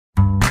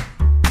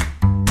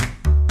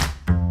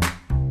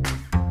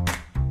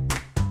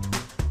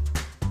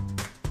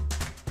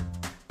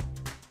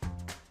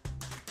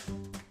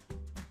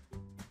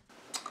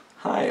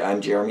I'm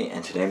Jeremy,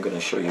 and today I'm going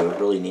to show you a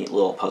really neat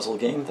little puzzle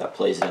game that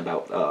plays in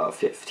about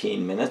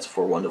 15 minutes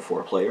for 1 to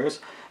 4 players,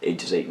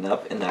 ages 8 and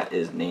up, and that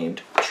is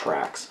named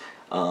Träxx.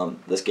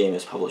 This game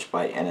is published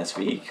by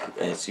NSV,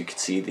 as you can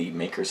see, the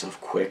makers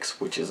of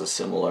Träxx, which is a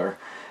similar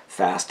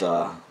fast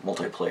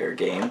multiplayer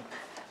game.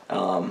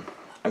 I'm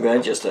going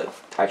to just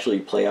actually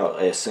play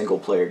out a single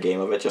player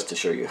game of it just to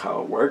show you how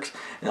it works,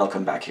 and I'll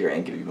come back here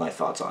and give you my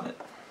thoughts on it.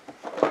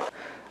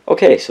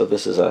 Okay, so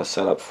this is a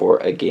setup for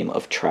a game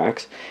of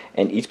Träxx,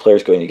 and each player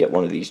is going to get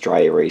one of these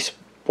dry erase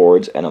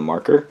boards and a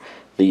marker.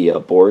 The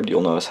board,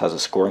 you'll notice, has a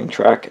scoring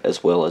track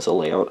as well as a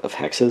layout of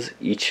hexes.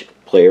 Each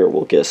player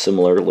will get a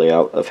similar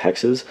layout of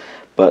hexes,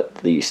 but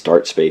the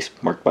start space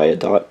marked by a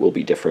dot will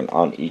be different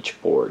on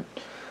each board.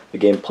 The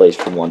game plays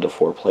from 1 to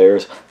 4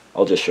 players.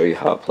 I'll just show you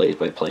how it plays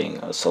by playing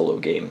a solo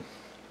game.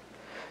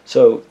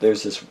 So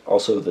there's this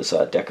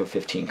deck of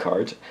 15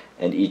 cards,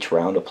 and each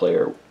round a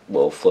player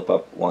will flip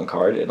up one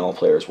card, and all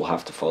players will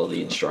have to follow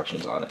the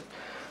instructions on it.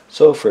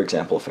 So for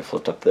example, if I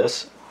flipped up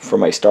this, for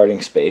my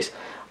starting space,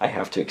 I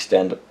have to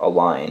extend a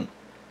line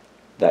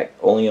that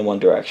only in one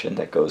direction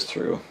that goes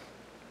through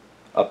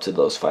up to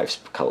those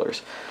 5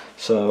 colors.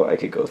 So I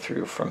could go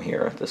through from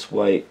here, this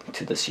white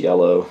to this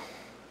yellow,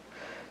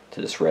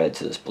 to this red,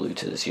 to this blue,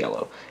 to this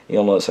yellow.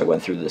 You'll notice I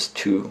went through this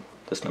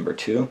number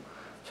 2,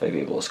 so I'd be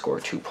able to score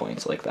 2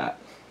 points like that.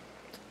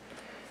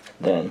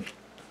 Then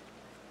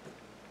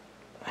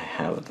I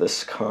have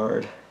this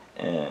card,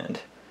 and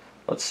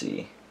let's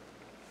see,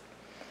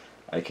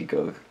 I could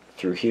go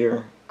through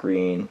here,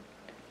 green,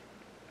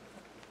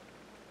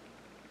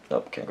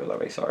 nope, can't go that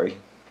way, sorry,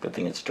 good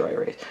thing it's dry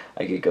erase.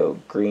 I could go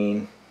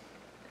green,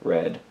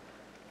 red,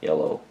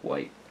 yellow,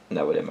 white, and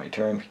that would end my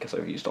turn because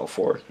I've used all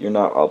 4. You're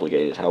not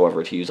obligated,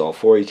 however, to use all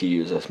 4. You can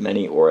use as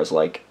many or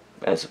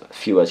as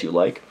few as you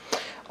like.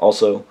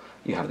 Also,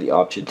 you have the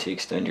option to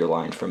extend your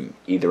line from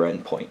either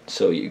end point,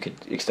 so you could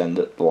extend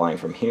the line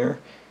from here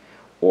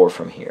or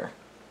from here,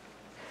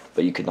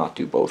 but you could not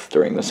do both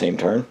during the same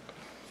turn.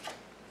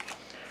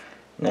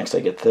 Next I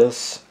get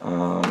this.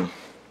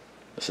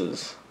 This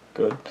is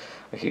good.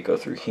 I could go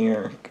through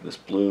here, this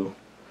blue,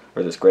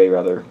 or this gray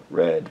rather,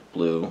 red,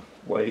 blue,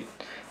 white,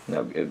 and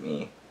that would give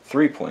me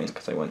 3 points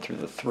because I went through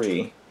the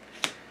 3.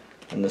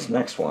 And this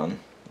next one,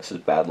 this is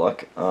bad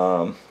luck.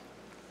 I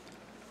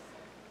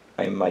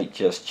might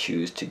just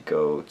choose to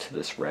go to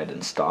this red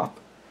and stop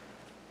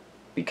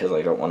because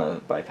I don't want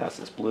to bypass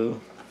this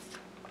blue.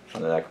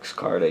 On the next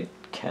card I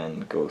can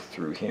go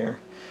through here,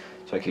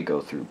 so I could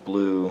go through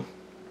blue,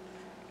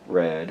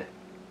 red,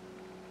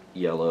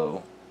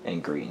 yellow,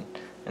 and green,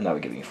 and that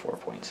would give me 4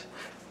 points.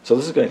 So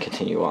this is going to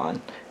continue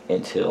on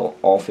until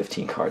all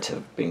 15 cards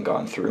have been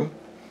gone through,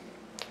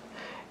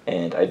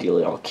 and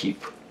ideally I'll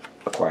keep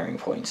acquiring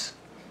points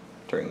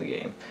during the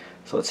game.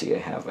 So let's see, I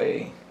have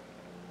a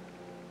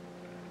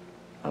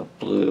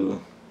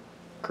blue,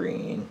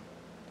 green,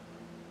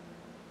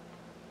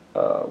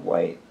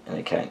 white, and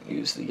I can't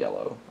use the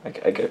yellow. I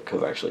could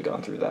have actually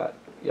gone through that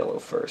yellow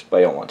first, but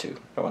I don't want to.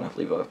 I want to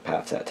leave a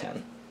path at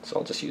 10. So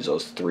I'll just use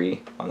those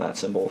 3 on that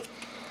symbol.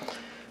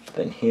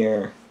 Then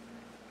here,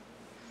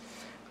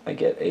 I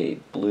get a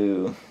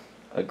blue,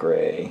 a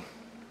gray,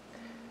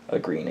 a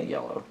green, a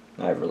yellow.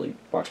 Now I've really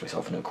boxed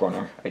myself into a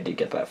corner. I did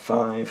get that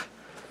 5.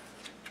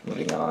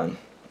 Moving on,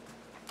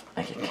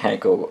 I can't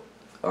go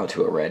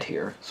onto a red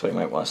here, so I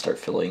might want to start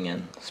filling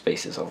in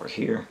spaces over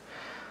here.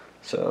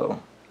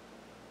 So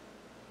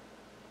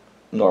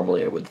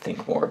normally I would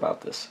think more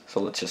about this.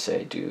 So let's just say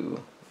I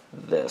do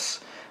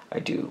this. I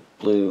do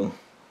blue,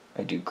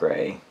 I do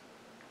gray,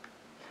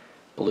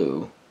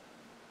 blue,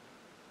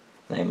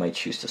 and I might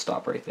choose to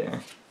stop right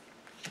there.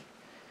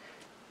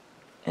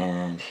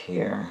 And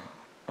here,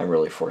 I'm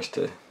really forced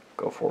to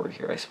go forward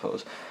here, I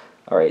suppose.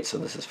 Alright, so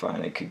this is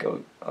fine. I could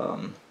go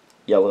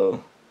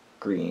yellow,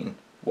 green,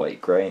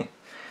 white, gray.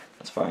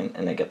 That's fine,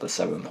 and I get the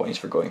 7 points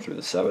for going through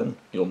the 7.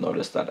 You'll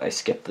notice that I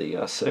skipped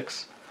the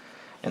 6,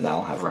 and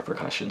that'll have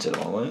repercussions in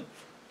a moment.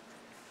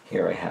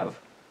 Here I have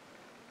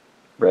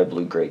red,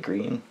 blue, gray,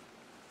 green,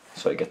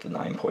 so I get the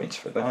 9 points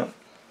for that.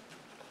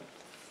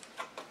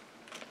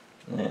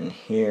 And then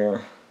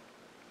here,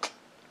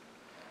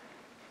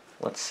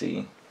 let's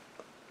see,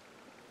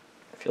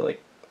 I feel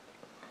like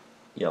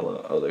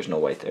yellow, oh there's no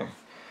white there.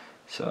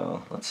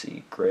 So let's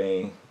see,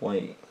 gray,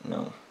 white,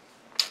 no.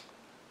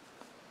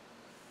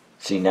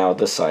 See, now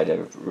this side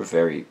I've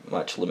very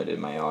much limited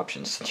my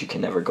options since you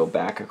can never go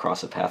back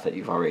across a path that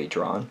you've already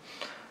drawn.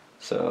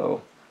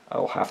 So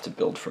I'll have to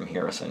build from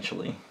here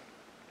essentially.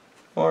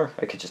 Or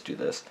I could just do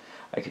this.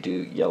 I could do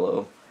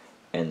yellow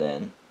and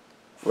then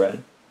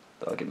red.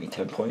 That'll give me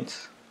 10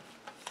 points.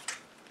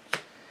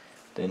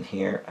 Then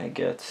here I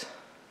get,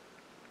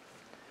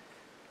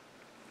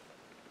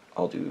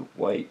 I'll do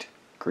white,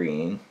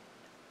 green,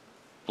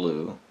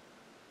 blue,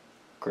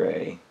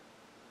 gray,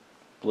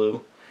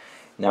 blue.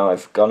 Now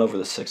I've gone over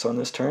the 6 on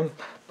this turn,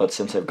 but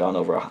since I've gone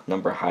over a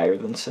number higher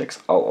than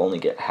 6, I'll only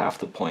get half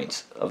the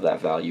points of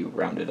that value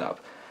rounded up.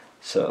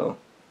 So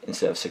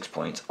instead of 6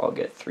 points, I'll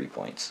get 3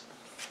 points.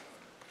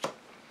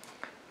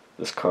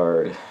 This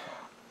card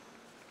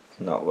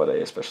not what I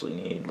especially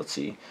need. Let's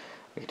see,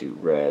 I could do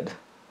red,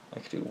 I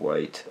could do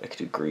white, I could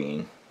do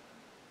green.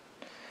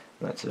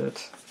 That's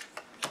it.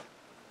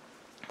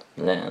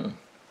 Then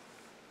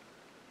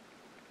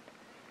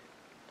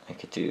I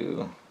could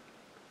do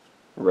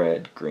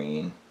red,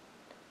 green,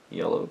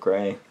 yellow,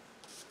 gray.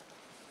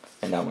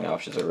 And now my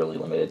options are really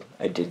limited.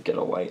 I did get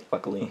a white,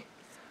 luckily,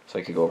 so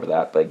I could go over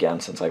that. But again,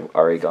 since I've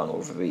already gone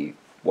over the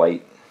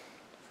white,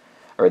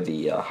 or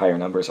the higher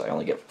numbers, I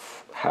only get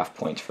half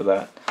points for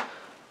that.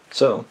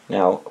 So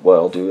now what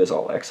I'll do is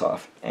I'll X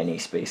off any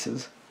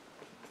spaces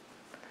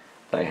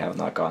that I have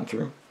not gone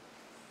through.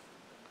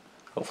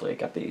 Hopefully I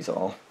got these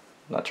all.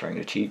 I'm not trying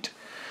to cheat,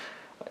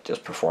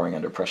 just performing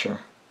under pressure.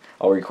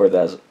 I'll record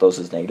those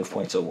as negative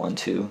points, so 1,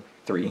 2,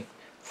 3,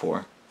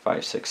 4,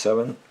 5, 6,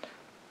 7. And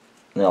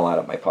then I'll add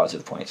up my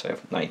positive points. I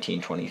have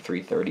 19,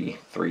 23,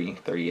 33,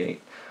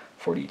 38,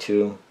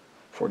 42,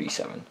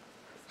 47.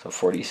 So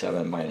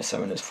 47 minus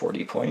 7 is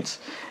 40 points,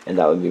 and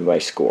that would be my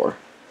score.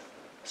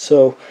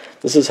 So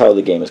this is how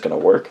the game is going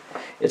to work.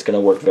 It's going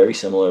to work very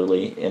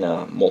similarly in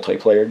a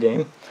multiplayer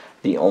game.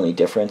 The only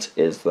difference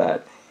is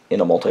that in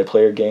a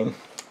multiplayer game,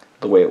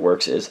 the way it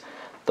works is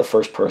the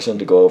first person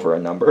to go over a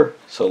number.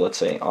 So let's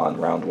say on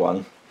round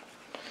 1,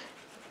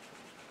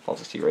 I'll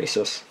just erase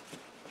this.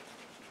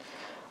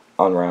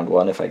 On round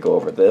 1, if I go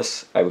over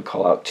this, I would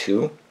call out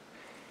 2.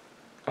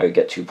 I would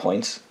get 2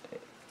 points.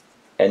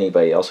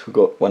 Anybody else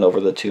who went over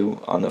the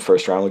 2 on the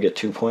first round would get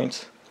 2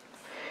 points.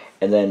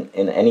 And then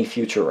in any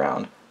future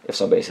round, if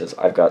somebody says,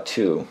 I've got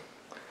 2,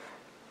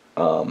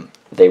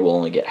 they will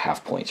only get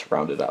half points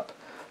rounded up.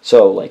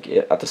 So like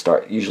at the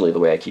start, usually the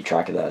way I keep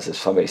track of that is if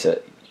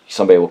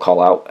somebody will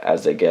call out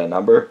as they get a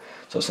number.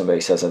 So if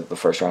somebody says at the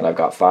first round I've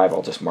got 5,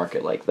 I'll just mark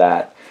it like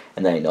that.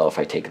 And then I know if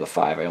I take the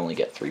 5, I only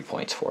get 3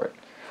 points for it.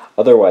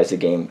 Otherwise, the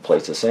game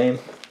plays the same.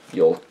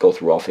 You'll go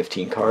through all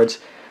 15 cards,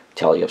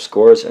 tally up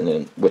scores, and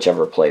then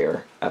whichever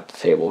player at the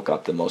table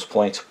got the most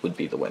points would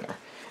be the winner.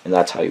 And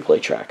that's how you play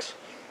Träxx.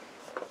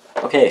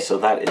 Okay, so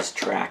that is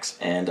Träxx,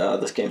 and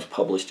this game's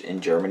published in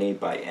Germany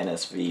by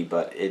NSV,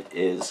 but it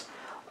is,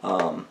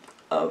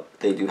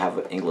 they do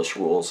have English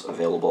rules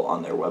available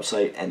on their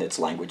website, and it's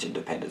language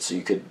independent, so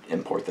you could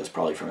import this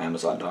probably from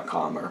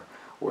Amazon.com or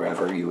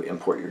wherever you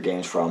import your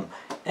games from,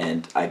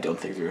 and I don't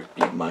think there would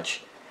be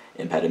much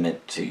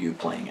impediment to you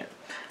playing it.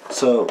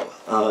 So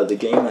the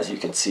game, as you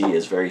can see,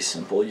 is very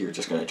simple. You're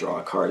just going to draw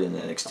a card and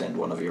then extend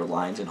one of your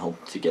lines and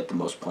hope to get the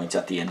most points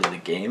at the end of the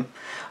game.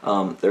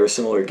 There are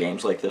similar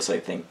games like this, I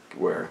think,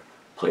 where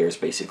players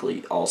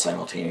basically all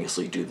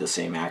simultaneously do the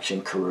same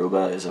action.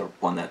 Karuba is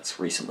one that's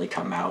recently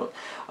come out.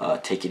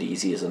 Take It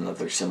Easy is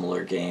another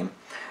similar game.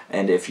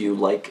 And if you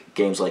like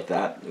games like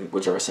that,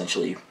 which are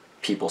essentially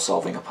people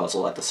solving a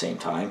puzzle at the same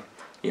time,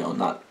 you know,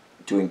 not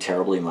doing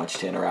terribly much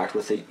to interact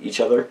with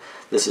each other,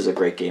 this is a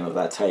great game of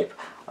that type.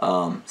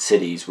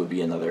 Cities would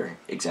be another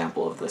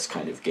example of this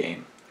kind of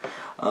game.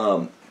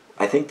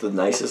 I think the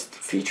nicest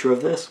feature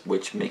of this,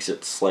 which makes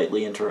it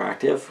slightly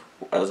interactive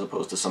as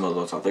opposed to some of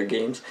those other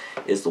games,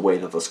 is the way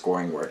that the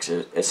scoring works.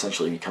 It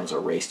essentially becomes a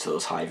race to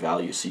those high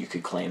values, so you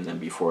could claim them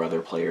before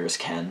other players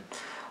can,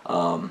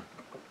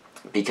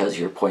 because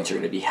your points are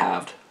going to be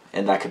halved,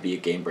 and that could be a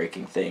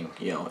game-breaking thing,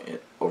 you know,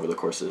 over the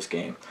course of this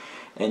game.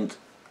 And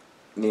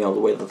you know, the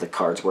way that the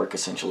cards work,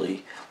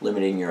 essentially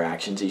limiting your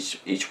actions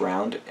each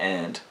round,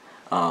 and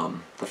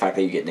the fact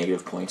that you get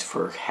negative points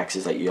for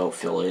hexes that you don't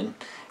fill in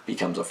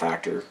becomes a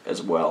factor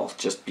as well,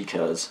 just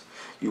because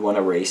you want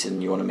to race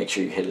and you want to make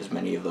sure you hit as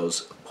many of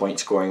those point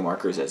scoring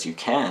markers as you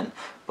can,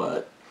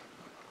 but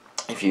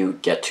if you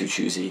get too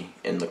choosy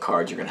in the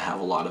cards, you're going to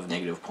have a lot of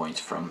negative points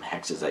from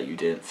hexes that you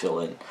didn't fill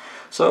in.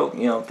 So,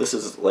 you know, this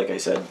is, like I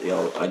said, you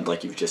know,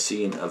 like you've just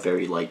seen, a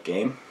very light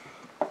game.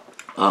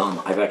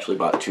 I've actually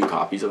bought 2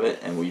 copies of it,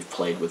 and we've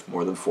played with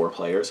more than 4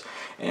 players,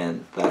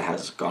 and that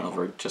has gone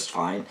over just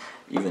fine.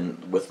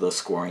 Even with the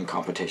scoring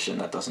competition,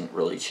 that doesn't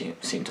really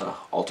seem to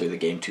alter the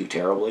game too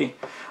terribly.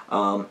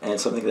 And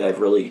it's something that I've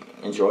really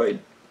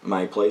enjoyed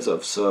my plays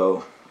of,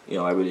 so you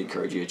know, I would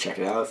encourage you to check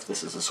it out if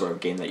this is the sort of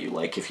game that you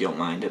like. If you don't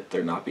mind it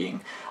there not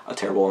being a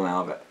terrible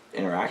amount of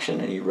interaction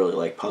and you really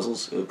like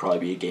puzzles, it would probably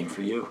be a game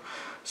for you.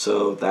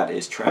 So that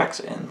is Träxx,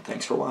 and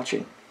thanks for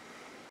watching.